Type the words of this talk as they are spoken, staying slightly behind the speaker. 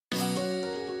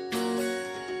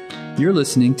You're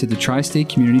listening to the Tri-State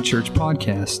Community Church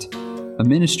Podcast, a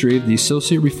ministry of the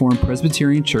Associate Reformed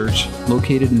Presbyterian Church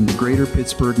located in the greater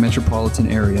Pittsburgh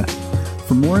metropolitan area.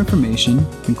 For more information,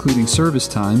 including service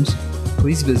times,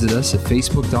 please visit us at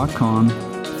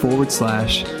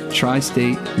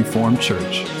facebook.com/Tri-State Reformed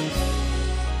Church.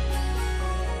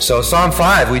 So Psalm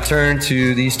 5, we turn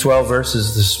to these 12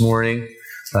 verses this morning,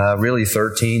 really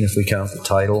 13 if we count the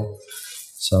title.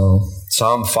 So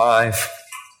Psalm 5,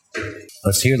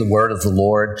 let's hear the word of the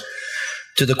Lord.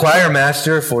 To the choir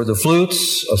master for the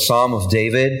flutes, a psalm of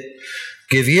David.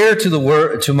 Give ear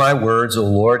to my words, O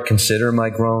Lord, consider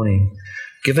my groaning.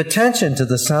 Give attention to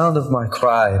the sound of my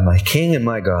cry, my King and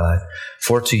my God,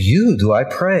 for to you do I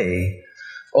pray.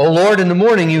 O Lord, in the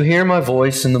morning you hear my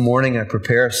voice. In the morning I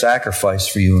prepare a sacrifice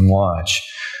for you and watch.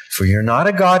 For you're not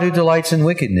a God who delights in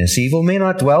wickedness. Evil may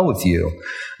not dwell with you.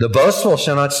 The boastful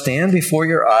shall not stand before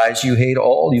your eyes. You hate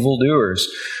all evildoers.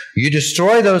 You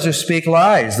destroy those who speak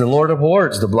lies. The Lord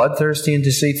abhors the bloodthirsty and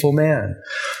deceitful man.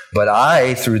 But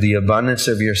I, through the abundance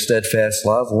of your steadfast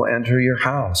love, will enter your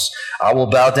house. I will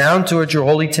bow down toward your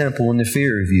holy temple in the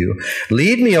fear of you.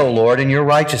 Lead me, O Lord, in your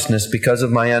righteousness because of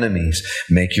my enemies.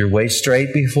 Make your way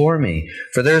straight before me.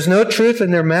 For there is no truth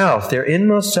in their mouth. Their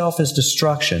inmost self is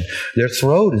destruction. Their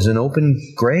throat is an open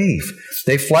grave.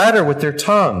 They flatter with their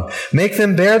tongue. Make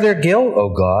them bear their guilt, O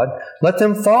God. Let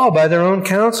them fall by their own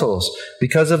counsels.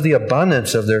 Because of the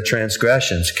abundance of their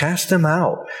transgressions, cast them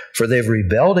out, for they've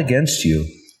rebelled against you.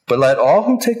 But let all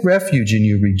who take refuge in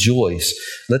you rejoice.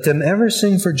 Let them ever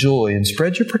sing for joy and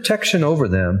spread your protection over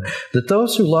them, that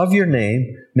those who love your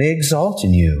name may exalt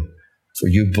in you. For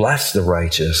you bless the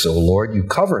righteous, O Lord. You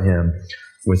cover him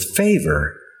with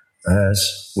favor as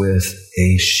with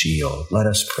a shield. Let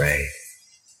us pray.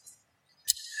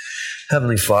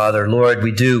 Heavenly Father, Lord,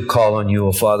 we do call on you,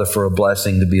 O Father, for a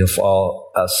blessing to be of all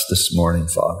us this morning,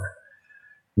 Father.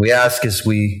 We ask as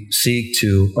we seek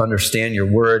to understand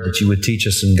your word that you would teach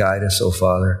us and guide us, O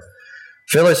Father.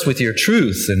 Fill us with your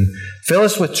truth and fill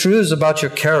us with truths about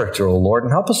your character, O Lord,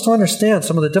 and help us to understand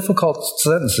some of the difficult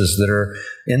sentences that are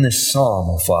in this psalm,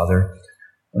 O Father.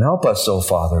 And help us, O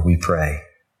Father, we pray,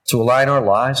 to align our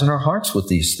lives and our hearts with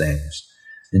these things.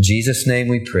 In Jesus' name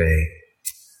we pray.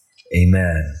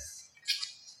 Amen.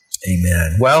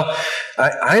 Amen. Well,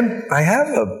 I have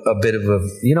a bit of a,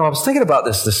 I was thinking about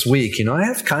this week. I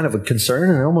have kind of a concern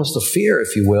and almost a fear,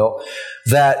 if you will,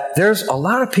 that there's a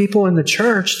lot of people in the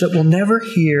church that will never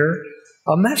hear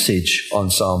a message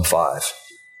on Psalm 5.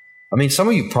 I mean, some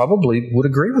of you probably would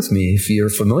agree with me if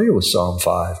you're familiar with Psalm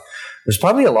 5. There's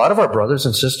probably a lot of our brothers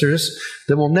and sisters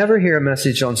that will never hear a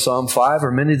message on Psalm 5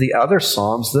 or many of the other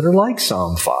Psalms that are like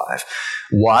Psalm 5.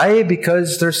 Why?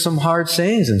 Because there's some hard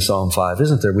sayings in Psalm 5,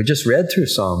 isn't there? We just read through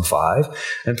Psalm 5,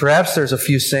 and perhaps there's a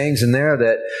few sayings in there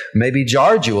that maybe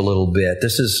jarred you a little bit.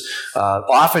 This is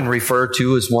often referred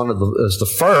to as as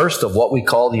the first of what we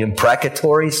call the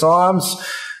imprecatory Psalms.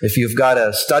 If you've got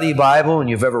a study Bible and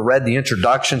you've ever read the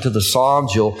introduction to the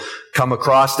Psalms, you'll come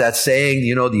across that saying,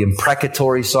 the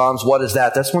imprecatory Psalms. What is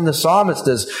that? That's when the psalmist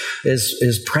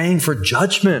is praying for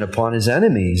judgment upon his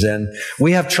enemies. And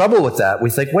we have trouble with that. We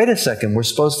think, wait a second, we're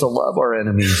supposed to love our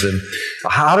enemies. And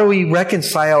how do we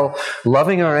reconcile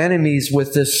loving our enemies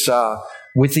with this,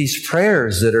 with these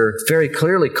prayers that are very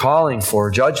clearly calling for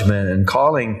judgment and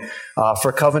calling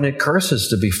for covenant curses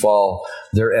to befall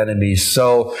their enemies?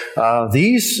 So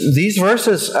these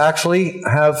verses actually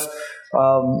have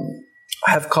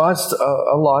caused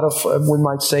a lot of, we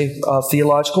might say,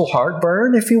 theological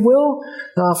heartburn, if you will,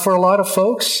 for a lot of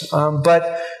folks.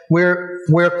 But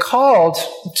we're called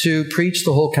to preach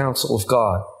the whole counsel of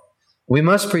God. We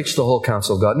must preach the whole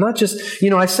counsel of God. Not just,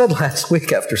 I said last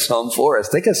week after Psalm 4, I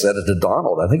think I said it to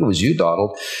Donald. I think it was you,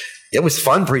 Donald. It was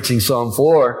fun preaching Psalm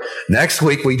 4. Next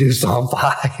week we do Psalm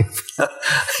 5.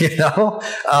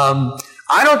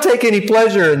 I don't take any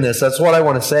pleasure in this. That's what I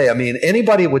want to say. I mean,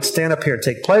 anybody who would stand up here and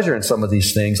take pleasure in some of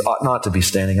these things ought not to be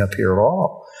standing up here at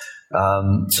all.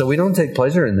 So we don't take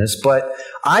pleasure in this. But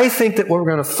I think that what we're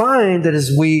going to find that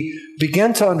as we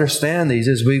begin to understand these,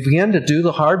 as we begin to do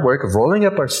the hard work of rolling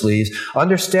up our sleeves,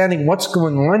 understanding what's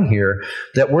going on here,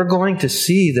 that we're going to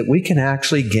see that we can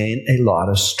actually gain a lot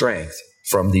of strength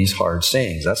from these hard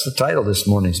sayings. That's the title of this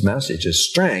morning's message, is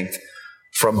Strength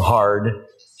from Hard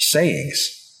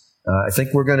Sayings. I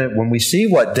think we're going to, when we see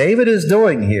what David is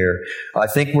doing here, I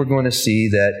think we're going to see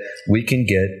that we can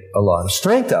get a lot of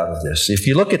strength out of this. If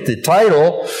you look at the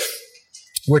title,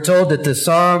 we're told that the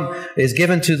psalm is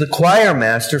given to the choir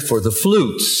master for the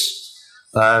flutes.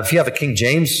 If you have a King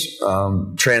James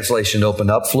translation open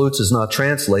up, flutes is not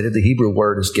translated. The Hebrew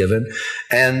word is given.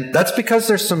 And that's because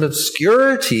there's some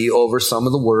obscurity over some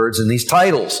of the words in these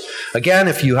titles. Again,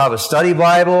 if you have a study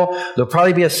Bible, there'll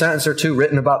probably be a sentence or two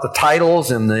written about the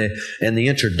titles and the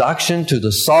introduction to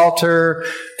the Psalter.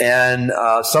 And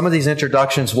some of these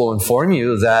introductions will inform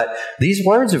you that these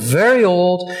words are very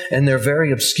old and they're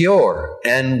very obscure.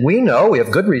 And we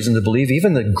have good reason to believe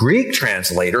even the Greek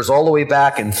translators all the way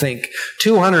back and think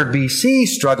 200 BC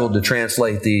struggled to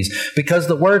translate these because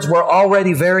the words were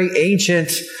already very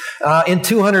ancient in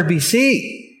 200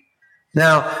 BC.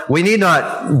 Now, we need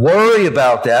not worry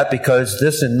about that because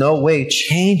this in no way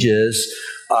changes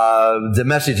the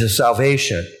message of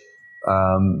salvation.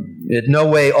 It no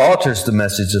way alters the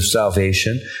message of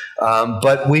salvation,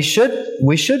 but we should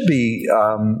be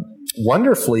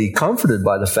wonderfully comforted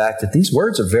by the fact that these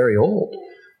words are very old.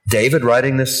 David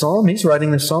writing this psalm, he's writing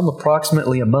this psalm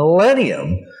approximately a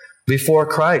millennium before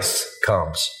Christ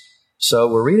comes. So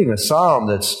we're reading a psalm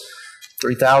that's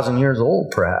 3,000 years old,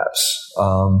 perhaps.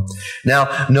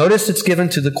 Now, notice it's given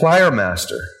to the choir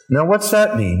master. Now, what's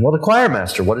that mean? Well, the choir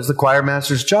master, what is the choir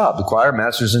master's job? The choir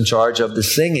master's in charge of the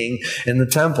singing in the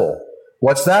temple.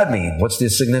 What's that mean? What's the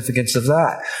significance of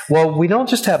that? Well, we don't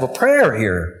just have a prayer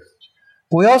here.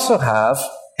 We also have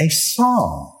a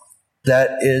song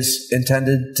that is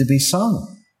intended to be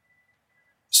sung.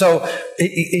 So,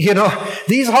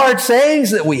 these hard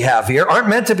sayings that we have here aren't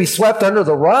meant to be swept under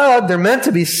the rug. They're meant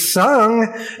to be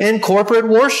sung in corporate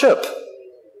worship.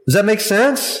 Does that make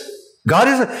sense?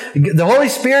 The Holy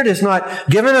Spirit is not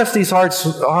giving us these hard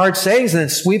sayings and then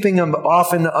sweeping them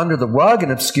off under the rug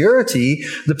in obscurity.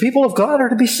 The people of God are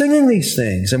to be singing these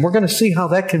things. And we're going to see how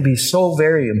that can be so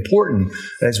very important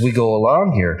as we go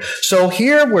along here. So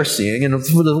here we're seeing, and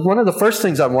one of the first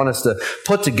things I want us to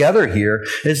put together here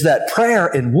is that prayer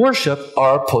and worship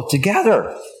are put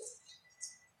together.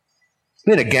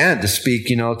 And again, to speak,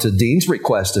 to Dean's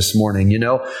request this morning,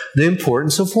 the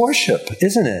importance of worship,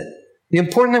 isn't it? It's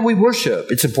important that we worship.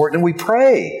 It's important that we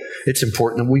pray. It's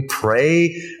important that we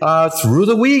pray through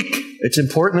the week. It's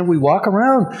important that we walk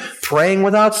around praying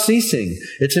without ceasing.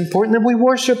 It's important that we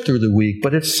worship through the week,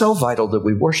 but it's so vital that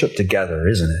we worship together,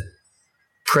 isn't it?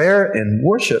 Prayer and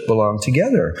worship belong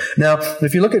together. Now,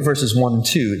 if you look at verses 1 and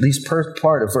 2, at least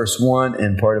part of verse 1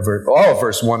 and all of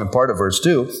verse 1 and part of verse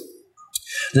 2,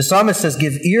 the psalmist says,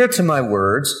 "Give ear to my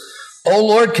words. O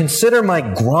Lord, consider my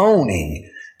groaning.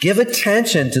 Give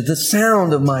attention to the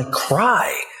sound of my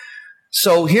cry."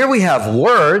 So here we have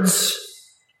words,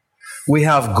 we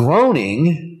have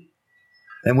groaning,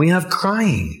 and we have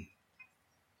crying.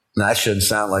 Now, that shouldn't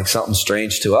sound like something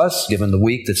strange to us, given the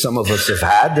week that some of us have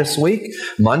had this week.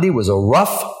 Monday was a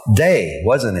rough day,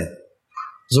 wasn't it?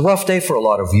 It was a rough day for a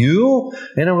lot of you,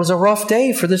 and it was a rough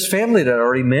day for this family that I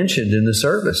already mentioned in the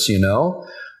service, It was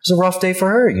a rough day for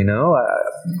her,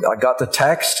 I got the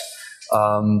text.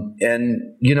 What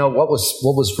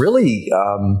was really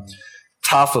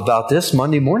tough about this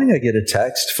Monday morning, I get a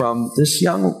text from this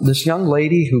young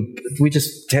lady who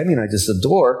Tammy and I just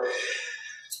adore.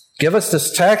 Give us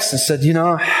this text and said,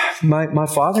 my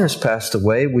father has passed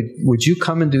away. Would you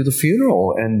come and do the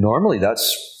funeral? And normally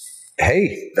that's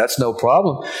no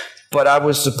problem. But I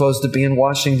was supposed to be in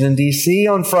Washington, D.C.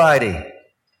 on Friday.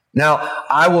 Now,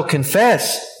 I will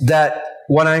confess that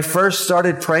when I first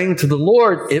started praying to the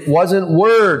Lord, it wasn't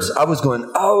words. I was going,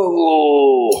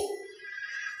 oh.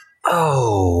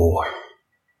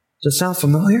 Does it sound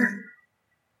familiar?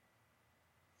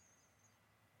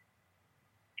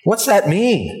 What's that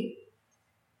mean?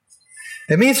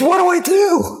 It means, what do I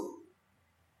do?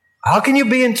 How can you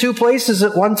be in two places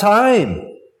at one time?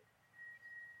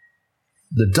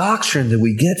 The doctrine that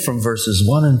we get from verses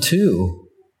 1 and 2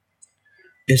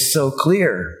 is so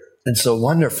clear and so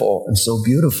wonderful and so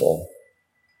beautiful.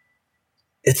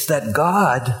 It's that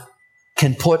God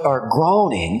can put our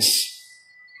groanings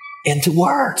into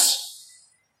words.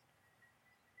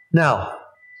 Now,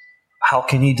 how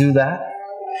can He do that?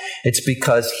 It's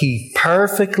because He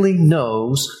perfectly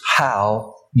knows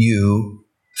how you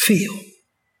feel.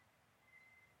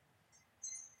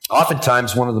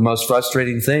 Oftentimes, one of the most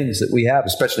frustrating things that we have,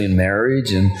 especially in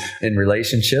marriage and in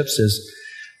relationships, is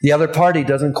the other party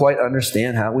doesn't quite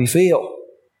understand how we feel.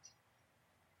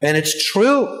 And it's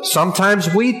true.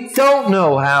 Sometimes we don't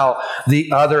know how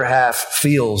the other half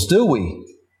feels, do we?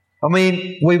 I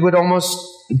mean, we would almost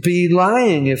be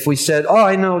lying if we said, oh,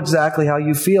 I know exactly how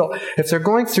you feel. If they're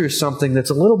going through something that's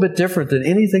a little bit different than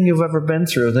anything you've ever been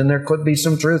through, then there could be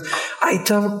some truth. I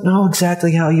don't know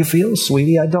exactly how you feel,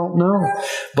 sweetie. I don't know.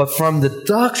 But from the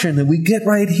doctrine that we get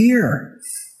right here,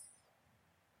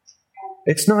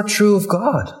 it's not true of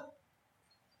God.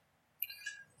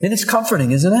 And it's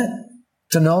comforting, isn't it?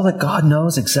 To know that God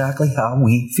knows exactly how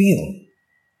we feel.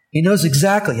 He knows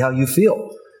exactly how you feel.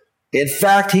 In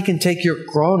fact, He can take your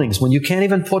groanings when you can't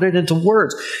even put it into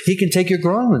words. He can take your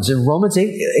groanings. In Romans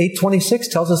 8:26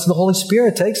 tells us the Holy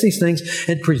Spirit takes these things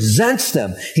and presents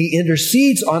them. He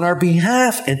intercedes on our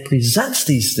behalf and presents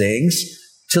these things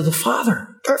to the Father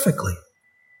perfectly.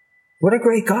 What a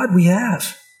great God we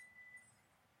have.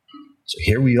 So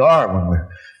here we are when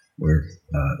we're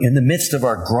in the midst of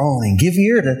our groaning. Give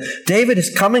ear to David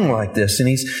is coming like this, and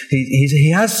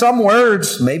he has some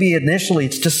words. Maybe initially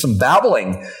it's just some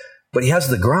babbling. But he has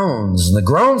the groans, and the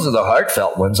groans are the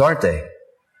heartfelt ones, aren't they?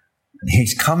 And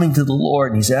he's coming to the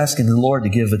Lord, and he's asking the Lord to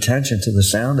give attention to the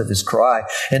sound of his cry.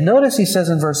 And notice he says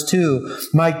in verse 2,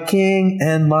 my King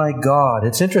and my God.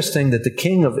 It's interesting that the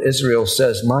King of Israel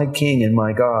says, my King and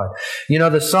my God. You know,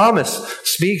 the psalmist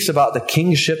speaks about the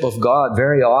kingship of God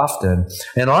very often,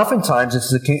 and oftentimes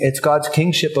it's God's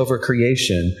kingship over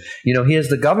creation. You know, He is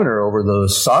the governor over the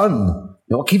sun. You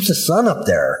know, what keeps the sun up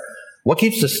there? What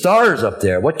keeps the stars up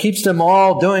there? What keeps them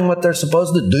all doing what they're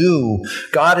supposed to do?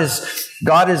 God is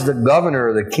the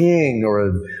governor, the king, or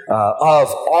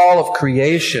of all of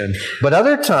creation. But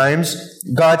other times,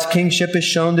 God's kingship is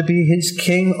shown to be His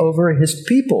king over His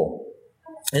people.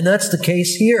 And that's the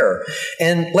case here.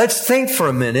 And let's think for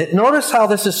a minute. Notice how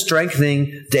this is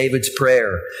strengthening David's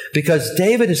prayer. Because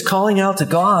David is calling out to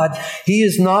God.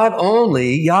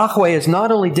 Yahweh is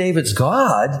not only David's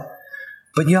God,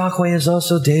 but Yahweh is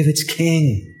also David's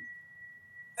king.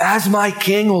 As my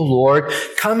king, O Lord,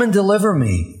 come and deliver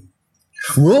me.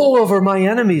 Rule over my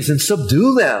enemies and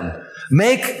subdue them.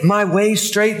 Make my way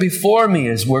straight before me,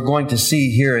 as we're going to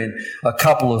see here in a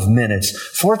couple of minutes.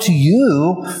 For to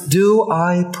you do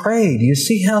I pray. Do you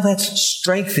see how that's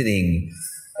strengthening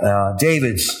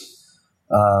David's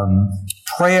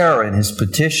prayer and his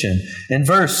petition? In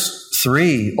verse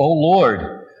 3, O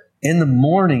Lord, in the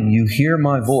morning you hear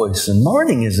my voice. And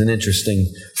morning is an interesting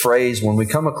phrase when we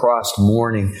come across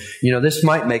morning. You know, this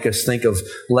might make us think of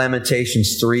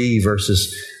Lamentations 3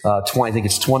 verses 20. I think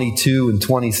it's 22 and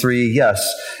 23.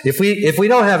 Yes. If we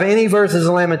don't have any verses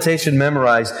of Lamentation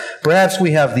memorized, perhaps we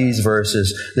have these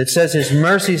verses that says His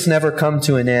mercies never come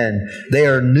to an end. They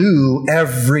are new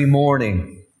every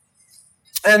morning.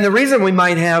 And the reason we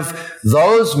might have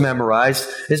those memorized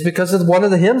is because of one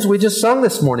of the hymns we just sung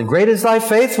this morning. Great is thy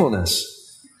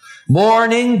faithfulness.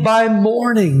 Morning by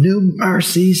morning, new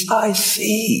mercies I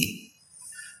see.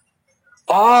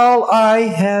 All I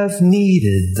have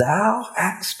needed, thou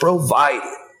hast provided.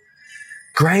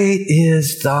 Great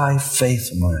is thy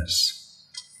faithfulness,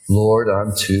 Lord,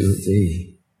 unto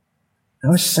thee.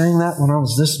 I sang that when I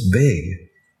was this big.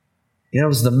 You know, it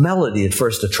was the melody that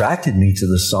first attracted me to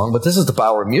the song, but this is the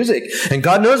power of music. And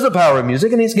God knows the power of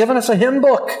music, and He's given us a hymn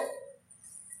book.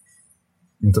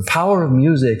 With the power of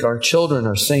music, our children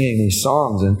are singing these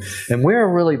songs, and we're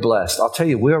really blessed. I'll tell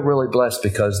you, we're really blessed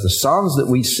because the songs that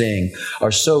we sing are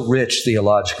so rich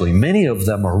theologically. Many of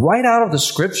them are right out of the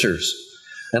Scriptures.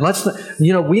 And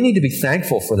we need to be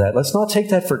thankful for that. Let's not take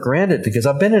that for granted, because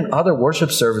I've been in other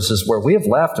worship services where we have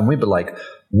left and we've been like,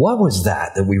 what was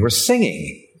that we were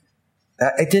singing?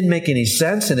 It didn't make any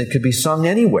sense, and it could be sung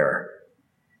anywhere.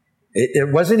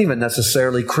 It wasn't even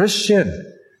necessarily Christian.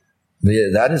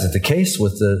 That isn't the case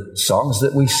with the songs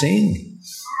that we sing.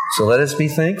 So let us be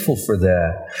thankful for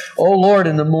that. Oh Lord,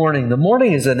 in the morning. The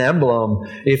morning is an emblem,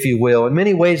 if you will. In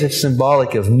many ways, it's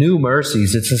symbolic of new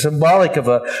mercies. It's a symbolic of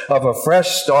a fresh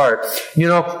start. You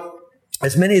know,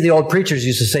 as many of the old preachers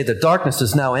used to say, the darkness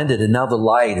is now ended and now the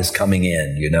light is coming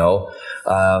in, you know.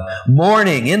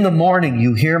 Morning, in the morning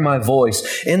you hear my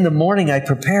voice. In the morning I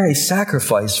prepare a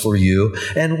sacrifice for you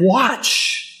and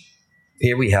watch.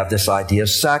 Here we have this idea of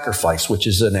sacrifice, which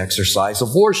is an exercise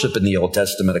of worship in the Old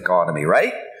Testament economy,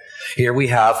 right? Here we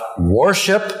have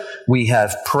worship, we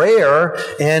have prayer,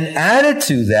 and added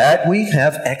to that, we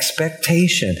have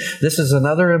expectation. This is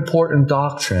another important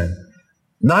doctrine.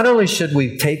 Not only should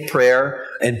we take prayer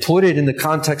and put it in the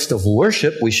context of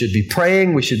worship, we should be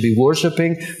praying, we should be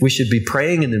worshiping, we should be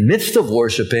praying in the midst of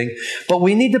worshiping, but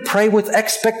we need to pray with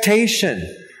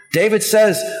expectation. David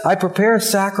says, I prepare a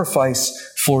sacrifice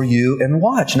for you and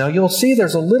watch. Now you'll see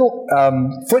there's a little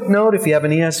footnote if you have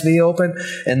an ESV open,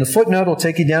 and the footnote will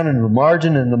take you down in the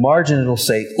margin, and in the margin it'll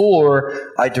say,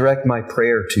 or I direct my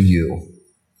prayer to you.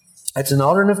 It's an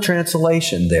alternative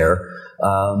translation there.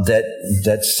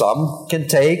 That some can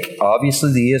take.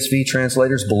 Obviously, the ESV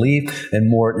translators believe,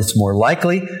 and it's more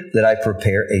likely that I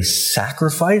prepare a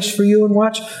sacrifice for you and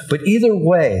watch. But either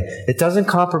way, it doesn't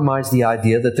compromise the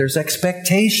idea that there's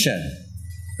expectation.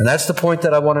 And that's the point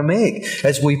that I want to make.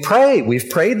 As we pray,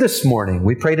 we've prayed this morning.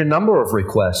 We prayed a number of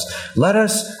requests. Let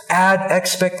us add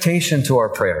expectation to our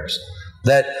prayers.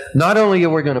 That not only are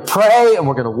we going to pray and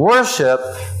we're going to worship,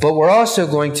 but we're also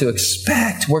going to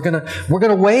expect. We're going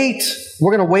to wait.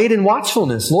 We're going to wait in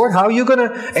watchfulness. Lord, how are you going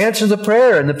to answer the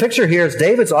prayer? And the picture here is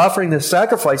David's offering this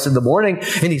sacrifice in the morning,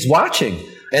 and he's watching.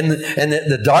 And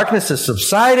the darkness has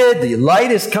subsided. The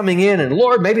light is coming in. And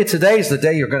Lord, maybe today is the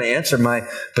day you're going to answer my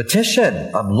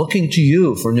petition. I'm looking to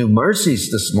you for new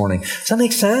mercies this morning. Does that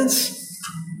make sense?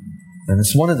 And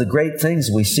it's one of the great things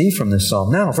we see from this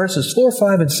psalm. Now, verses 4,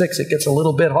 5, and 6, it gets a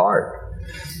little bit hard.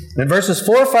 In verses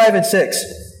 4, 5, and 6,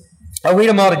 I'll read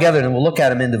them all together and we'll look at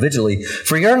them individually.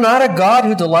 For you're not a God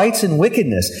who delights in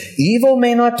wickedness. Evil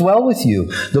may not dwell with you.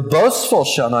 The boastful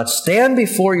shall not stand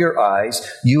before your eyes.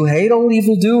 You hate all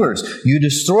evildoers. You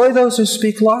destroy those who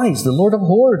speak lies. The Lord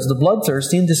abhors the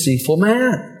bloodthirsty and deceitful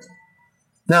man.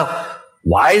 Now,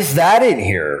 why is that in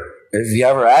here? If you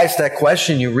ever ask that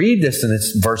question, you read this and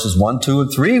it's verses 1, 2,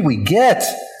 and 3 we get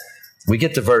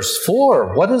to verse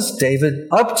 4. What is David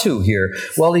up to here?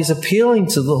 Well, he's appealing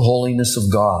to the holiness of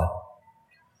God.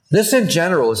 This in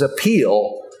general is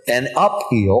appeal and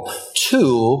appeal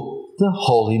to the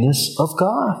holiness of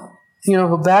God. You know,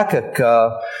 Habakkuk,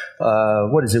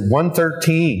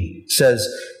 1:13 says,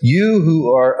 you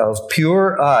who are of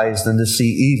purer eyes than to see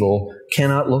evil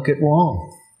cannot look at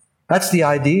wrong. That's the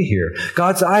idea here.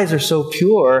 God's eyes are so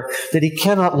pure that he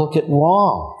cannot look at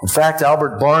wrong. In fact,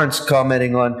 Albert Barnes,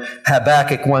 commenting on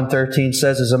Habakkuk 1:13,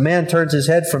 says, as a man turns his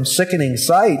head from sickening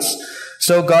sights,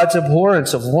 so God's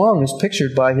abhorrence of wrong is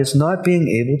pictured by his not being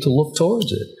able to look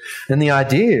towards it. And the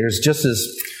idea is just as,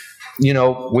 you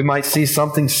know, we might see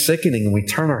something sickening and we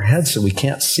turn our head so we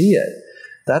can't see it.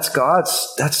 That's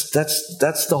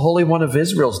that's the Holy One of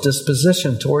Israel's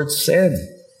disposition towards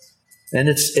sin. And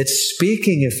it's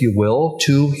speaking, if you will,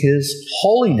 to his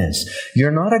holiness.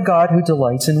 You're not a God who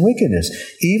delights in wickedness.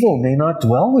 Evil may not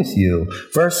dwell with you.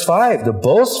 Verse 5, the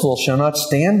boastful shall not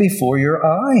stand before your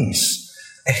eyes.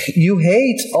 You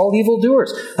hate all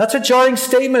evildoers. That's a jarring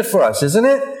statement for us, isn't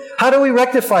it? How do we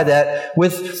rectify that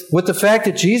with the fact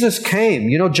that Jesus came?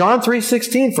 You know, John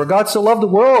 3:16, for God so loved the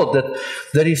world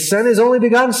that he sent his only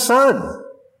begotten Son,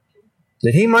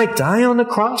 that he might die on the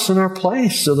cross in our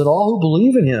place, so that all who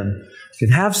believe in him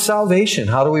can have salvation.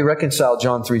 How do we reconcile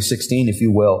John 3:16, if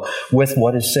you will, with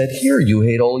what is said here? You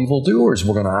hate all evildoers.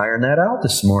 We're going to iron that out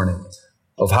this morning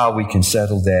of how we can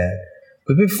settle that.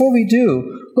 But before we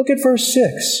do, look at verse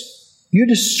 6. You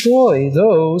destroy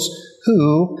those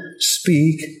who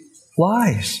speak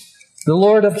lies. The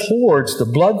Lord abhors the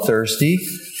bloodthirsty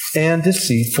and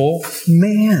deceitful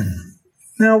man.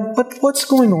 Now, what's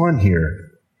going on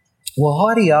here? Well,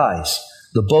 haughty eyes,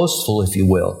 the boastful, if you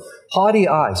will, haughty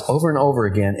eyes, over and over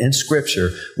again in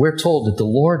Scripture, we're told that the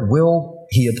Lord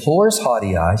he abhors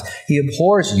haughty eyes, he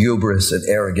abhors hubris and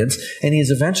arrogance, and he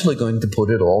is eventually going to put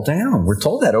it all down. We're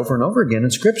told that over and over again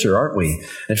in Scripture, aren't we?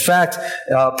 In fact,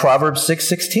 Proverbs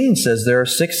 6:16 says there are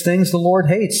 6 things the Lord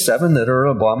hates, 7 that are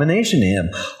an abomination to him.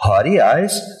 Haughty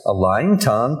eyes, a lying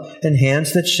tongue, and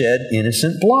hands that shed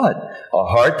innocent blood. A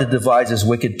heart that devises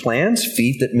wicked plans,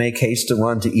 feet that make haste to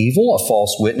run to evil, a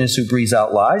false witness who breathes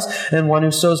out lies, and one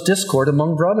who sows discord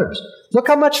among brothers. Look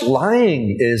how much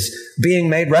lying is being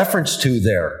made reference to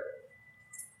there.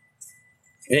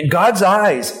 In God's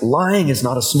eyes, lying is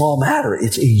not a small matter.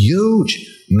 It's a huge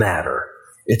matter.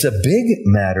 It's a big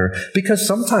matter because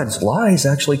sometimes lies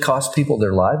actually cost people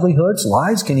their livelihoods.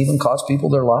 Lies can even cost people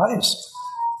their lives.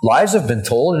 Lies have been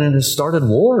told and it has started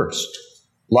wars.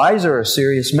 Lies are a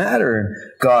serious matter in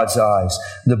God's eyes.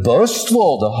 The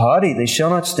boastful, the haughty, they shall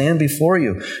not stand before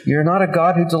you. You're not a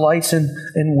God who delights in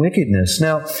wickedness.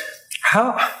 Now,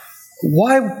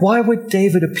 why would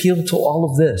David appeal to all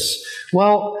of this?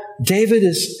 Well, David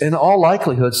is in all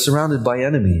likelihood surrounded by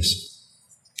enemies.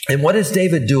 And what is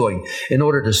David doing? In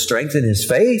order to strengthen his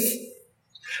faith,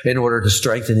 in order to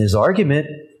strengthen his argument,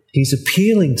 he's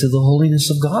appealing to the holiness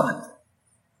of God.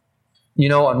 You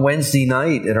know, on Wednesday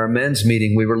night at our men's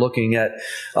meeting, we were looking at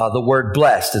the word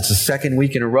blessed. It's the second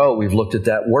week in a row we've looked at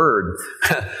that word.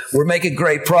 We're making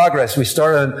great progress. We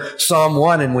started on Psalm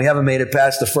 1 and we haven't made it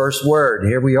past the first word.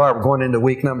 Here we are. We're going into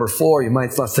week number 4. You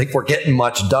might not think we're getting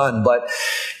much done, but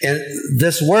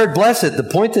this word blessed, the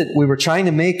point that we were trying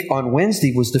to make on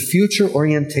Wednesday was the future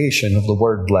orientation of the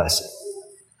word blessed.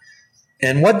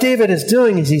 And what David is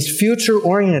doing is he's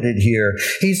future-oriented here.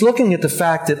 He's looking at the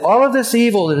fact that all of this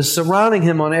evil that is surrounding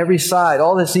him on every side,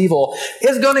 all this evil,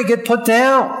 is going to get put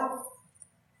down.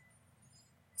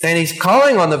 And he's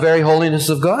calling on the very holiness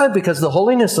of God because the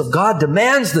holiness of God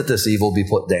demands that this evil be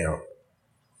put down.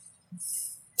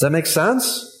 Does that make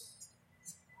sense?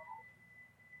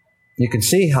 You can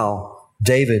see how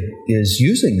David is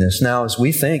using this now as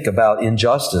we think about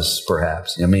injustice,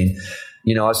 perhaps. I mean,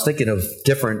 I was thinking of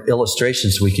different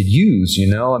illustrations we could use,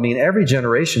 every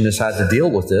generation has had to deal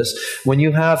with this. When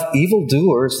you have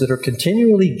evildoers that are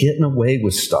continually getting away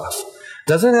with stuff,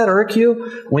 doesn't that irk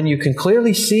you? When you can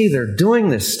clearly see they're doing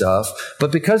this stuff,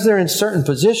 but because they're in certain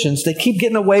positions, they keep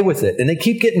getting away with it, and they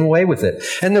keep getting away with it.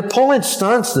 And they're pulling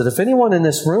stunts that if anyone in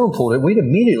this room pulled it, we'd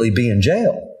immediately be in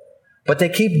jail. But they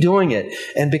keep doing it.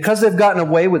 And because they've gotten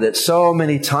away with it so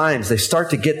many times, they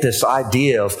start to get this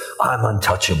idea of, I'm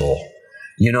untouchable.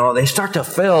 They start to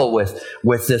fill with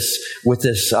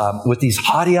these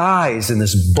haughty eyes and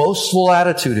this boastful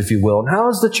attitude, if you will. And how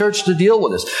is the church to deal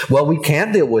with this? Well, we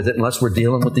can't deal with it unless we're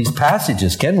dealing with these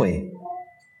passages, can we?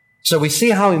 So we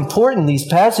see how important these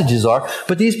passages are,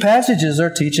 but these passages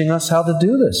are teaching us how to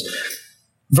do this.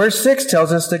 Verse 6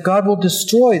 tells us that God will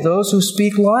destroy those who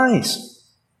speak lies.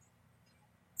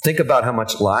 Think about how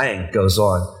much lying goes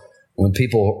on when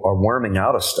people are worming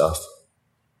out of stuff.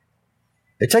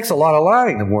 It takes a lot of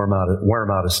lying to worm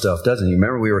out of stuff, doesn't it? You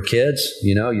remember we were kids?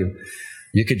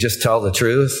 You could just tell the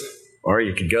truth, or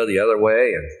you could go the other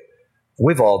way. And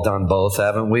we've all done both,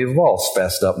 haven't we? We've all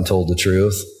fessed up and told the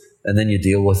truth, and then you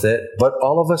deal with it. But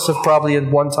all of us have probably at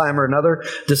one time or another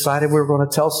decided we were going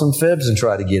to tell some fibs and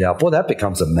try to get out. Boy, that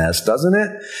becomes a mess, doesn't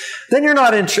it? Then you're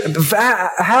not in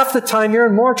half the time you're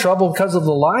in more trouble because of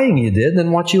the lying you did than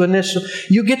what you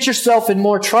get yourself in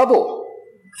more trouble.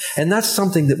 And that's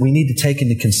something that we need to take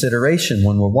into consideration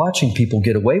when we're watching people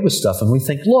get away with stuff and we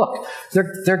think, look,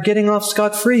 they're getting off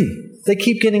scot-free. They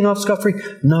keep getting off scot-free.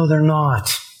 No, they're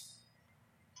not.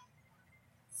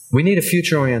 We need a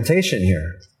future orientation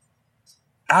here.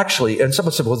 Actually, and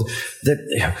someone said, well,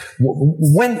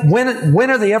 when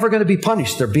are they ever going to be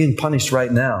punished? They're being punished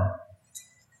right now.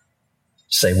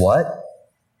 Say what?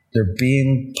 They're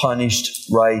being punished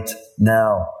right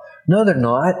now. No, they're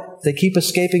not. They keep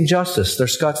escaping justice. They're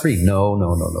scot-free.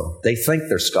 No. They think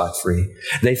they're scot-free.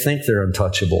 They think they're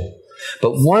untouchable.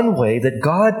 But one way that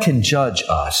God can judge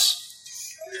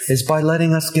us is by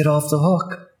letting us get off the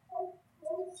hook.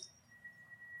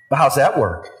 How's that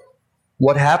work?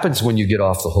 What happens when you get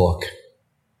off the hook?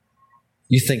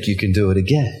 You think you can do it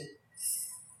again.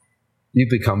 You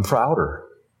become prouder.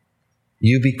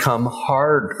 You become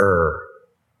harder.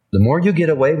 The more you get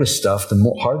away with stuff, the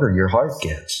more harder your heart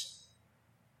gets.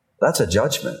 That's a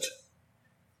judgment.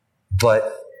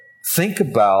 But think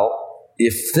about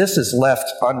if this is left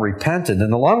unrepentant,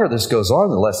 and the longer this goes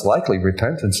on, the less likely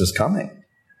repentance is coming.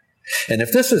 And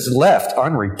if this is left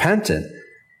unrepentant,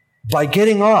 by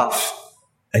getting off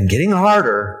and getting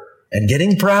harder and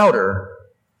getting prouder,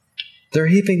 they're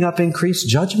heaping up increased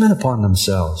judgment upon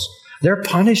themselves. Their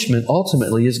punishment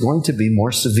ultimately is going to be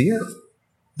more severe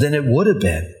than it would have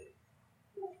been.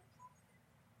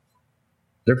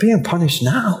 They're being punished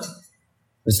now,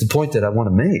 is the point that I want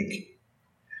to make.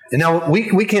 And now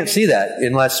we can't see that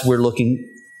unless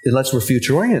we're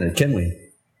future-oriented, can we?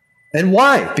 And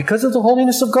why? Because of the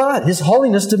holiness of God. His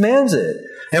holiness demands it.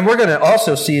 And we're going to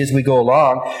also see as we go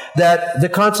along that the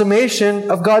consummation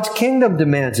of God's kingdom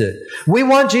demands it. We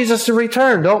want Jesus to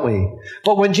return, don't we?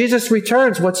 But when Jesus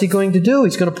returns, what's he going to do?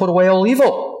 He's going to put away all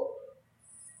evil.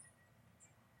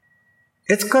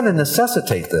 It's going to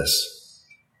necessitate this.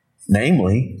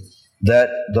 Namely, that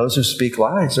those who speak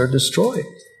lies are destroyed.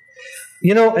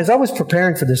 As I was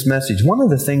preparing for this message, one of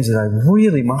the things that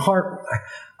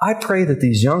I pray that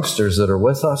these youngsters that are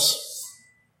with us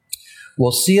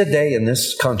will see a day in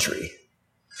this country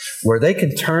where they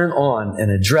can turn on an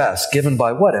address given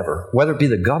by whether it be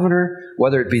the governor,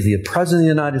 whether it be the president of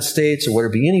the United States, or whether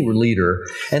it be any leader,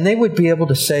 and they would be able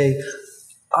to say,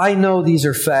 I know these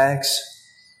are facts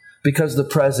because the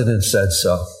president said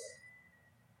so.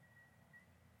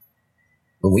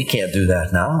 But we can't do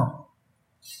that now.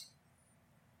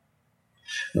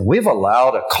 And we've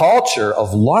allowed a culture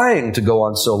of lying to go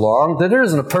on so long that there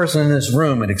isn't a person in this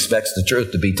room that expects the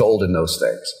truth to be told in those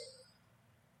things.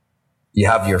 You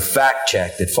have your fact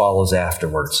check that follows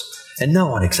afterwards. And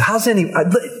no one tell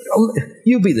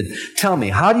me,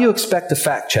 how do you expect the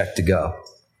fact check to go?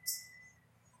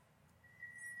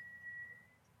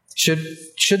 Should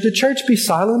the church be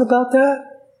silent about that?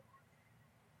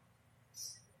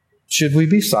 Should we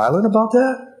be silent about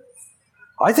that?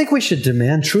 I think we should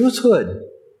demand truthhood.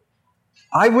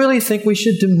 I really think we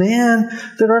should demand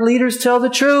that our leaders tell the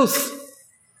truth.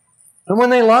 And when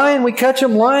they lie and we catch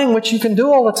them lying, which you can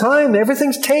do all the time,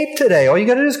 everything's taped today. All you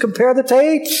got to do is compare the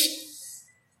tapes.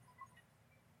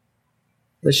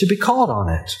 They should be called on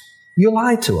it. You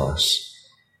lied to us.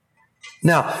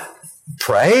 Now,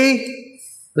 pray.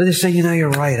 But they say, you're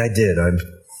right, I did.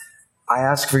 I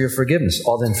ask for your forgiveness.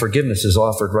 Oh, then forgiveness is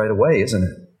offered right away, isn't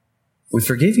it? We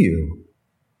forgive you.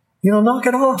 Knock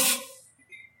it off.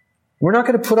 We're not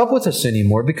going to put up with this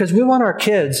anymore because we want our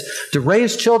kids to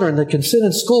raise children that can sit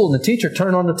in school and the teacher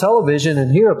turn on the television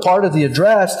and hear a part of the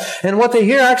address and what they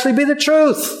hear actually be the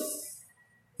truth.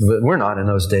 But we're not in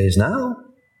those days now.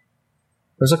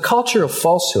 There's a culture of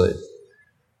falsehood,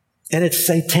 and it's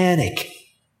satanic.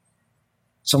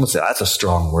 Someone said, that's a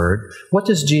strong word. What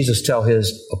does Jesus tell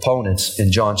his opponents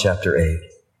in John chapter 8?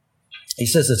 He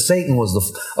says that Satan was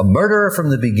a murderer from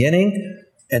the beginning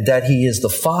and that he is the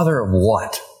father of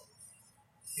what?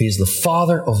 He's the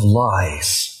father of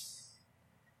lies.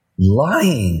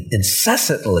 Lying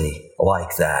incessantly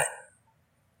like that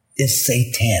is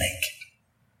satanic.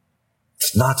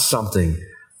 It's not something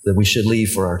that we should leave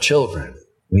for our children.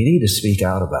 We need to speak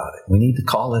out about it. We need to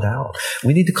call it out.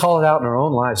 We need to call it out in our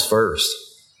own lives first.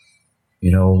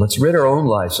 Let's rid our own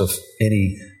lives of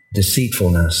any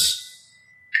deceitfulness.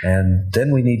 And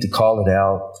then we need to call it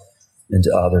out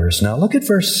into others. Now look at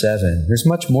verse 7. There's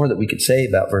much more that we could say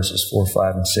about verses 4,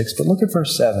 5, and 6, but look at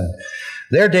verse 7.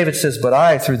 There David says, but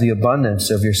I, through the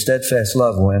abundance of your steadfast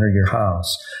love, will enter your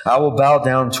house. I will bow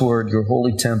down toward your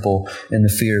holy temple in the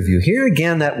fear of you. Here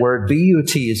again, that word but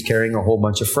is carrying a whole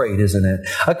bunch of freight, isn't it?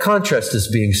 A contrast is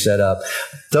being set up.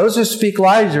 Those who speak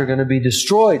lies are going to be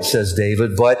destroyed, says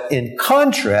David. But in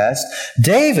contrast,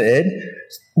 David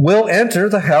will enter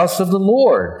the house of the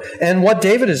Lord. And what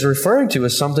David is referring to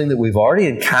is something that we've already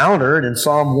encountered. In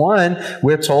Psalm 1,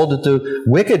 we're told that the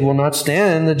wicked will not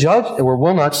stand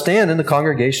in the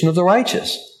congregation of the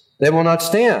righteous. They will not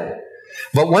stand.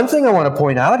 But one thing I want to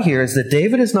point out here is that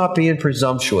David is not being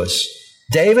presumptuous.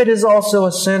 David is also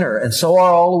a sinner, and so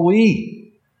are all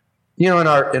we. In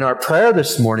our prayer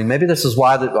this morning, maybe this is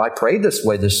why I prayed this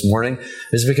way this morning,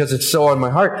 is because it's so on my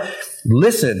heart.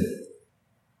 Listen,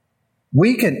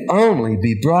 we can only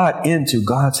be brought into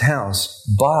God's house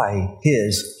by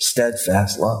His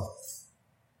steadfast love.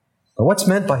 Now, what's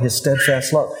meant by His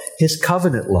steadfast love? His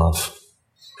covenant love.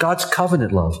 God's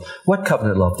covenant love. What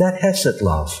covenant love? That Hesed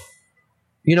love.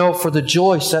 For the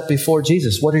joy set before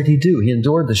Jesus, what did He do? He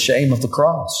endured the shame of the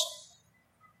cross.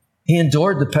 He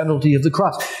endured the penalty of the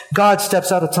cross. God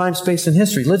steps out of time, space, and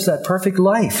history, lives that perfect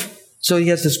life. So He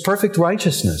has this perfect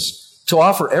righteousness to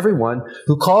offer everyone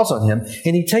who calls on Him.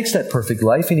 And He takes that perfect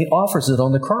life and He offers it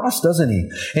on the cross, doesn't He?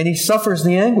 And He suffers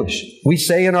the anguish. We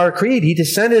say in our creed, He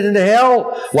descended into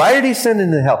hell. Why did He descend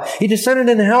into hell? He descended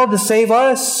into hell to save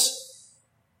us.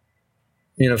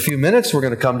 In a few minutes, we're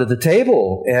going to come to the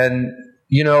table. And,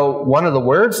 one of the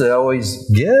words that I always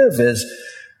give is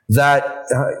that,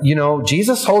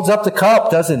 Jesus holds up the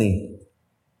cup, doesn't He?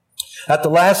 At the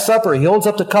Last Supper, He holds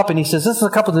up the cup and He says, this is a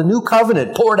cup of the new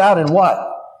covenant poured out in what?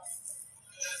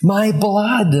 My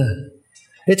blood.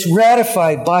 It's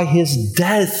ratified by His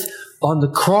death on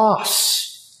the cross.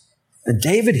 And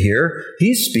David here,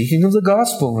 he's speaking of the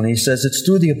gospel, and he says, it's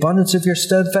through the abundance of your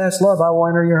steadfast love I will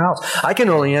enter your house. I can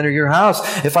only enter your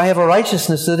house if I have a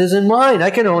righteousness that isn't mine. I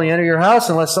can only enter your house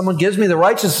unless someone gives me the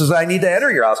righteousness I need to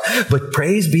enter your house. But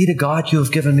praise be to God, you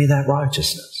have given me that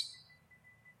righteousness.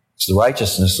 It's the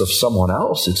righteousness of someone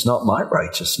else. It's not my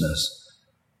righteousness.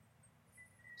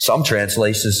 Some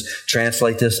translations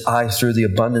translate this, I, through the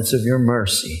abundance of your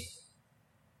mercy.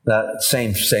 That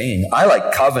same saying. I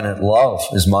like covenant love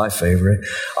is my favorite.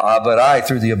 But I,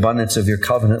 through the abundance of your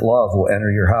covenant love, will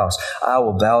enter your house. I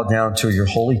will bow down to your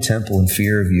holy temple in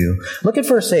fear of you. Look at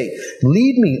verse 8.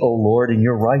 Lead me, O Lord, in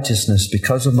your righteousness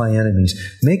because of my enemies.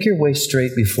 Make your way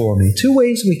straight before me. Two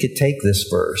ways we could take this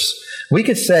verse. We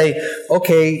could say,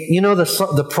 okay,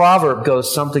 the proverb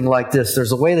goes something like this.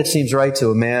 There's a way that seems right to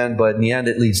a man, but in the end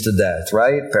it leads to death,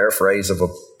 right? Paraphrase of a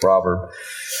proverb.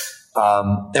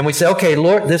 And we say, okay,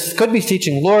 Lord, this could be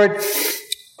teaching, Lord,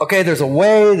 okay, there's a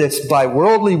way that's by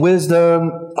worldly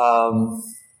wisdom.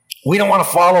 We don't want to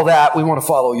follow that. We want to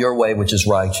follow your way, which is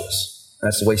righteous.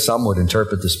 That's the way some would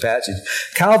interpret this passage.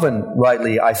 Calvin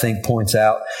rightly, I think, points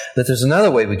out that there's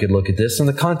another way we could look at this, and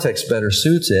the context better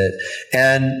suits it.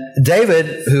 And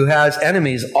David, who has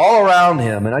enemies all around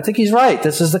him, and I think he's right,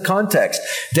 this is the context.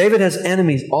 David has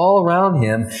enemies all around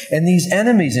him, and these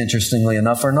enemies, interestingly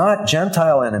enough, are not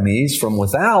Gentile enemies from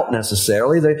without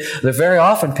necessarily. They're very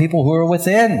often people who are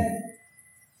within.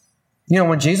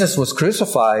 When Jesus was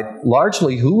crucified,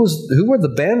 largely, who were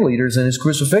the band leaders in His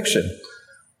crucifixion?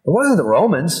 It wasn't the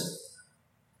Romans.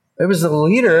 It was the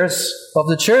leaders of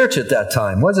the church at that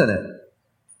time, wasn't it?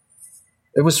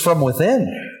 It was from within.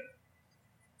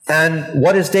 And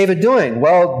what is David doing?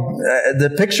 Well, the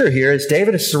picture here is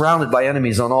David is surrounded by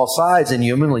enemies on all sides, and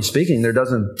humanly speaking, there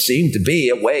doesn't seem to be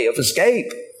a way of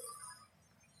escape.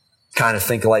 kind of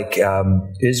think like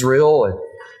Israel in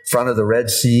front of the Red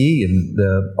Sea and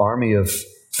the army of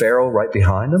Pharaoh right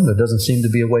behind them. There doesn't seem to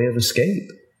be a way of escape.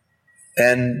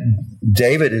 And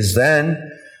David is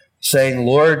then saying,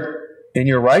 Lord, in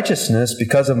your righteousness,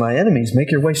 because of my enemies,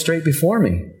 make your way straight before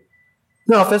me.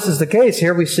 Now, if this is the case,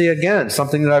 here we see again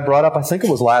something that I brought up, I think it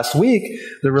was last week,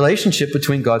 the relationship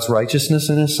between God's righteousness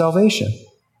and his salvation.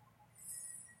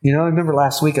 I remember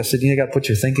last week I said, you got to put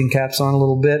your thinking caps on a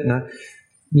little bit. And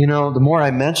the more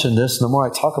I mention this, the more I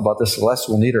talk about this, the less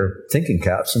we'll need our thinking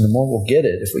caps, and the more we'll get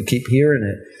it if we keep hearing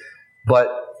it. But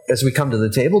as we come to the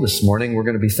table this morning, we're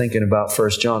going to be thinking about 1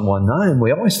 John 1:9.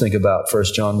 We always think about 1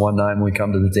 John 1:9 when we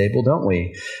come to the table, don't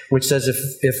we? Which says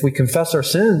if we confess our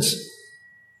sins,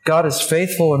 God is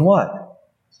faithful and what?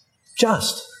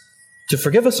 Just to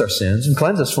forgive us our sins and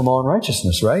cleanse us from all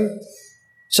unrighteousness, right?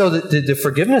 So the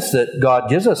forgiveness that God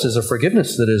gives us is a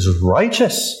forgiveness that is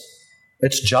righteous.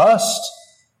 It's just.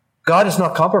 God is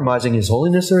not compromising his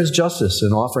holiness or his justice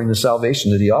in offering the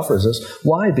salvation that he offers us.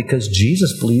 Why? Because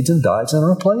Jesus bleeds and dies in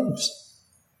our place.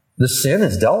 The sin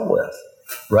is dealt with,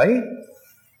 right?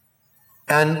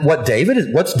 And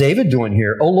what's David doing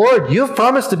here? Oh Lord, you have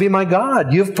promised to be my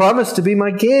God. You have promised to be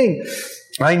my king.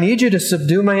 I need you to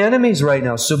subdue my enemies right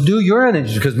now. Subdue your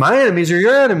enemies, because my enemies are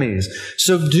your enemies.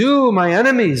 Subdue my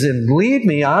enemies and lead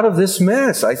me out of this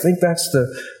mess. I think that's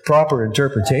the proper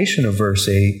interpretation of verse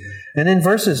 8. And in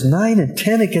verses 9 and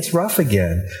 10, it gets rough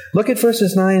again. Look at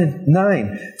verses 9 and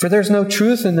 9. For there's no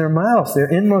truth in their mouth. Their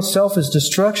inmost self is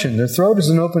destruction. Their throat is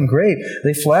an open grave.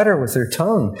 They flatter with their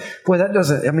tongue. Boy, that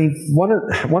doesn't, one of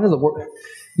the,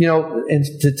 and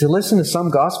to listen to some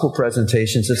gospel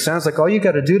presentations, it sounds like all you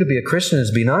got to do to be a Christian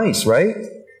is be nice, right?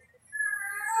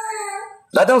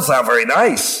 That don't sound very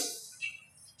nice.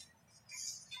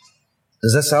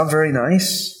 Does that sound very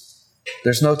nice?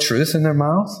 There's no truth in their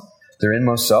mouth. Their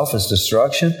inmost self is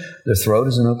destruction. Their throat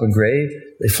is an open grave.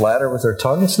 They flatter with their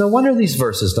tongue. It's no wonder these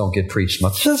verses don't get preached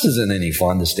much. This isn't any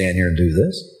fun to stand here and do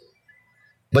this.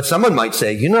 But someone might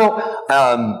say,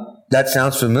 that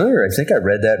sounds familiar. I think I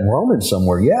read that in Romans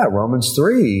somewhere. Yeah, Romans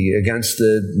 3 against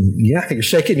you're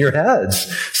shaking your heads.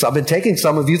 So I've been taking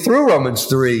some of you through Romans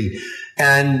 3.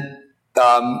 And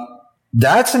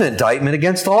that's an indictment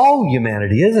against all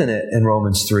humanity, isn't it, in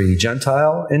Romans 3,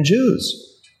 Gentile and Jews.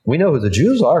 We know who the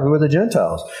Jews are. Who are the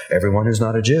Gentiles? Everyone who's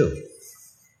not a Jew.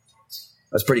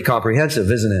 That's pretty comprehensive,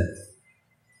 isn't it?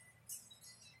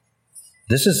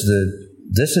 This is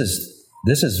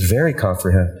very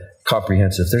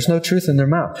comprehensive. There's no truth in their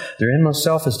mouth. Their inmost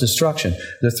self is destruction.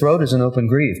 Their throat is an open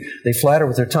grave. They flatter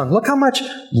with their tongue. Look how much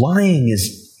lying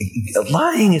is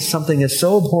something that's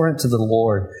so abhorrent to the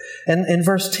Lord. And in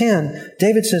verse 10,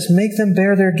 David says, make them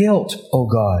bear their guilt, O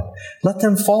God. Let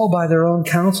them fall by their own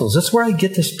counsels. That's where I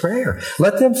get this prayer.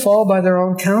 Let them fall by their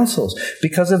own counsels.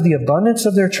 Because of the abundance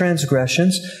of their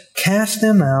transgressions, cast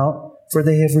them out, for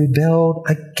they have rebelled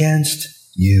against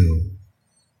you.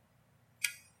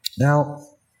 Now,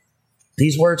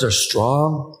 these words are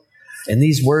strong, and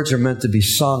these words are meant to be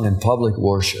sung in public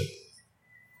worship.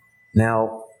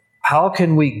 Now, how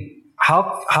can we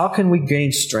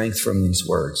gain strength from these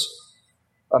words?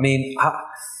 We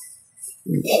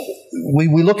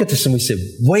look at this and we say,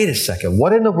 wait a second,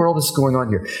 what in the world is going on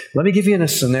here? Let me give you a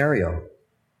scenario.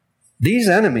 These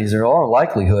enemies are all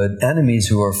likelihood enemies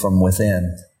who are from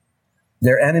within.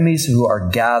 They're enemies who are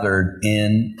gathered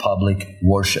in public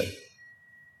worship.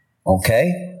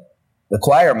 Okay? The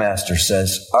choir master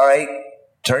says, all right,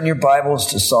 turn your Bibles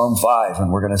to Psalm 5 and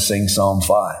we're going to sing Psalm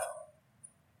 5.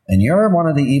 And you're one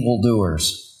of the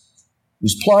evildoers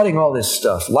who's plotting all this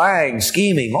stuff, lying,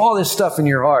 scheming, all this stuff in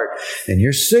your heart. And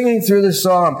you're singing through the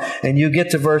psalm, and you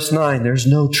get to verse 9. There's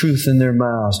no truth in their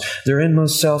mouths. Their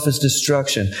inmost self is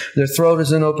destruction. Their throat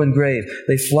is an open grave.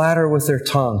 They flatter with their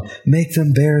tongue. Make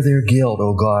them bear their guilt,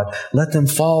 O God. Let them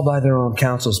fall by their own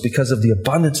counsels. Because of the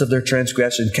abundance of their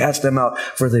transgression, cast them out,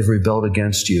 for they've rebelled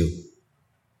against you.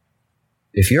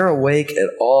 If you're awake at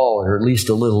all, or at least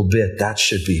a little bit, that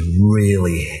should be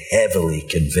really heavily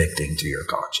convicting to your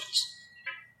conscience.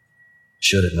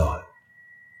 Should it not?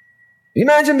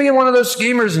 Imagine being one of those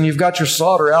schemers and you've got your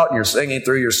psalter out and you're singing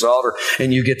through your psalter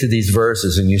and you get to these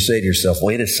verses and you say to yourself,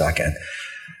 wait a second.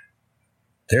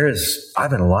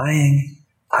 I've been lying.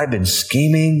 I've been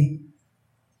scheming.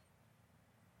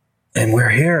 And we're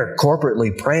here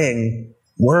corporately praying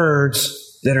words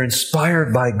that are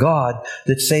inspired by God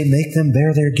that say, make them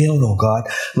bear their guilt, O God.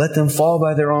 Let them fall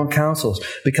by their own counsels.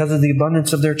 Because of the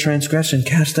abundance of their transgression,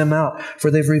 cast them out, for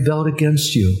they've rebelled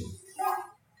against you.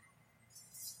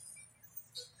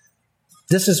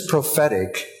 This is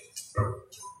prophetic.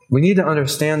 We need to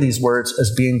understand these words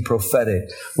as being prophetic.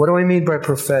 What do I mean by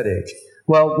prophetic?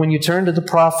 Well, when you turn to the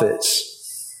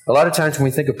prophets, a lot of times when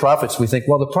we think of prophets, we think,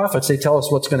 well, the prophets, they tell us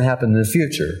what's going to happen in the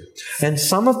future. And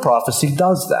some of prophecy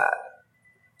does that.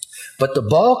 But the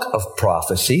bulk of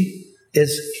prophecy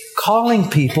is calling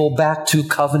people back to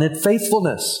covenant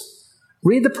faithfulness.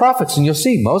 Read the prophets and you'll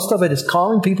see most of it is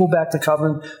calling people back to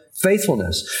covenant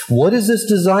faithfulness. What is this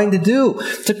designed to do?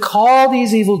 To call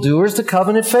these evildoers to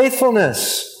covenant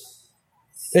faithfulness.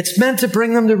 It's meant to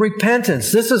bring them to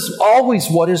repentance. This is always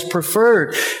what is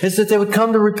preferred, is that they would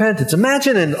come to repentance.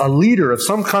 Imagine a leader of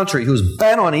some country who's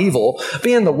bent on evil,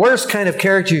 being the worst kind of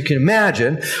character you can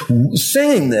imagine,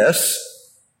 saying this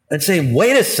and saying,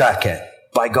 wait a second,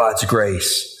 by God's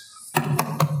grace,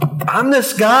 I'm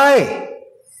this guy.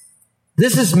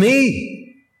 This is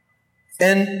me.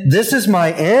 And this is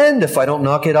my end if I don't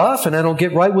knock it off and I don't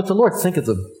get right with the Lord. Think of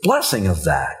the blessing of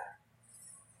that.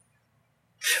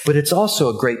 But it's also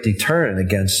a great deterrent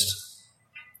against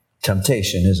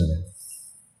temptation, isn't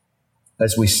it?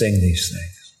 As we sing these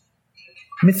things.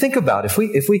 I mean, think about it.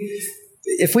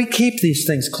 If we keep these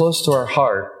things close to our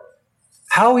heart,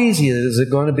 how easy is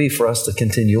it going to be for us to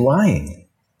continue lying?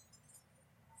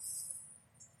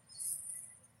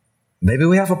 Maybe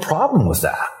we have a problem with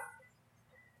that.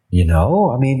 You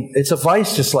know, I mean, it's a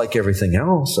vice just like everything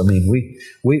else. I mean,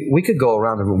 we could go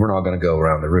around the room. We're not going to go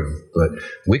around the room, but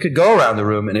we could go around the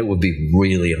room and it would be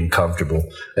really uncomfortable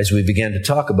as we begin to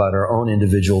talk about our own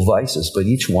individual vices. But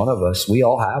each one of us, we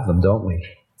all have them, don't we?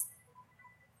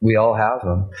 We all have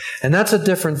them. And that's a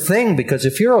different thing, because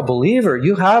if you're a believer,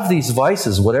 you have these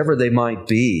vices, whatever they might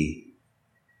be,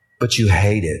 but you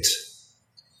hate it.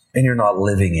 And you're not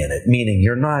living in it, meaning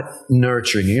you're not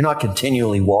nurturing, you're not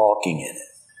continually walking in it.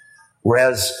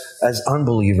 Whereas, as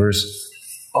unbelievers,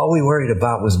 all we worried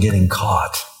about was getting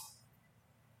caught.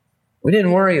 We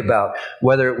didn't worry about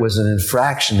whether it was an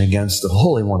infraction against the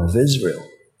Holy One of Israel.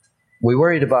 We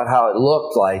worried about how it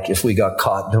looked like if we got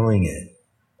caught doing it.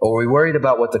 Or we worried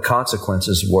about what the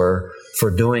consequences were for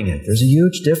doing it. There's a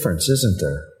huge difference, isn't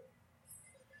there?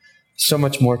 So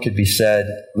much more could be said.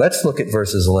 Let's look at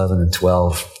verses 11 and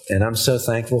 12. And I'm so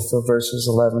thankful for verses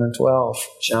 11 and 12.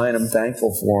 Shine, I'm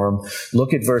thankful for them.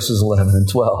 Look at verses 11 and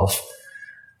 12.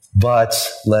 But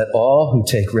let all who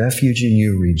take refuge in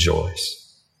you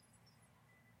rejoice.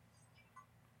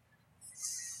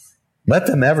 Let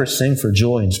them ever sing for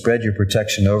joy and spread your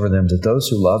protection over them, that those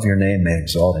who love your name may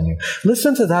exalt in you.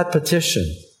 Listen to that petition.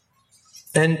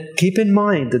 And keep in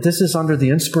mind that this is under the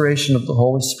inspiration of the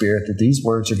Holy Spirit that these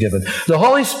words are given. The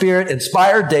Holy Spirit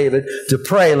inspired David to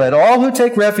pray, let all who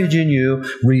take refuge in you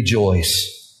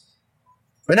rejoice.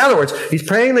 In other words, he's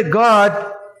praying that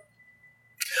God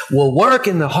will work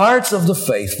in the hearts of the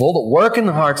faithful, will work in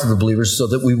the hearts of the believers so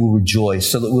that we will rejoice,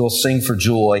 so that we will sing for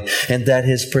joy, and that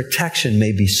his protection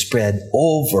may be spread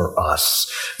over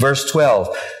us. Verse 12,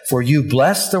 for you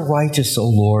bless the righteous, O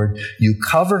Lord, you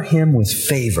cover him with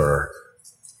favor,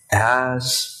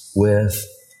 as with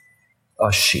a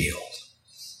shield.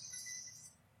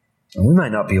 And we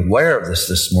might not be aware of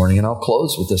this morning, and I'll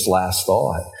close with this last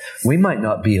thought. We might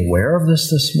not be aware of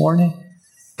this morning,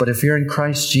 but if you're in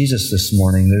Christ Jesus this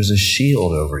morning, there's a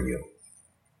shield over you.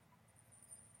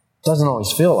 Doesn't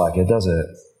always feel like it, does it?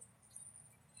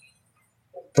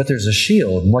 But there's a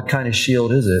shield. And what kind of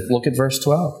shield is it? Look at verse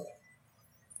 12.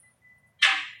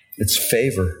 It's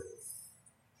favor.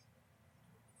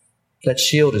 That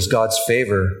shield is God's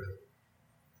favor.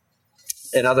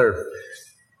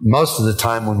 Most of the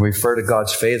time when we refer to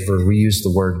God's favor, we use the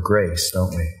word grace,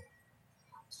 don't we?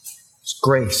 His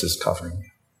grace is covering you.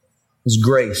 His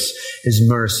grace, His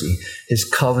mercy, His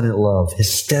covenant love,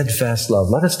 His steadfast love.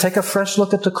 Let us take a fresh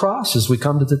look at the cross as we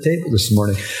come to the table this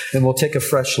morning, and we'll take a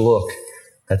fresh look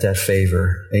at that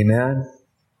favor. Amen?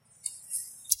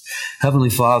 Heavenly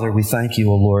Father, we thank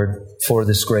you, O Lord, for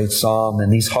this great psalm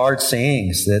and these hard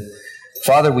sayings that,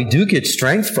 Father, we do get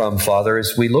strength from, Father,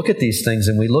 as we look at these things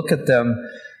and we look at them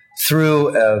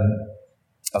through a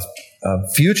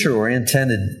future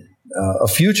orientation.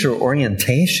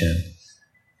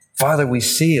 Father, we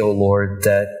see, O Lord,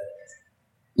 that,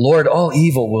 Lord, all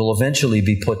evil will eventually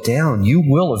be put down. You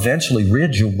will eventually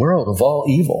rid your world of all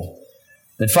evil.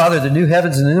 And Father, the new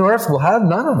heavens and the new earth will have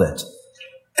none of it.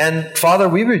 And Father,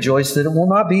 we rejoice that it will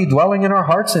not be dwelling in our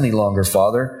hearts any longer,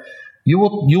 Father. You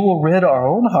will rid our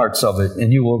own hearts of it,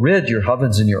 and you will rid your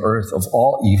heavens and your earth of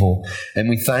all evil. And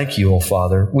we thank you, O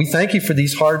Father. We thank you for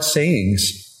these hard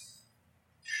sayings.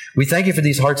 We thank you for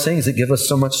these hard sayings that give us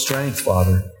so much strength,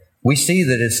 Father. We see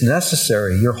that it's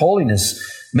necessary. Your holiness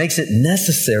makes it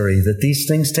necessary that these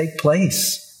things take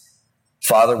place.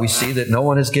 Father, we see that no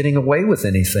one is getting away with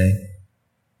anything.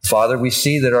 Father, we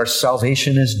see that our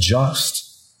salvation is just.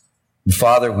 And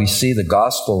Father, we see the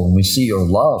gospel and we see your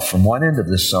love from one end of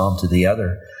this psalm to the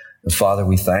other. And Father,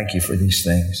 we thank you for these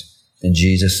things. In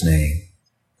Jesus' name,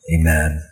 amen.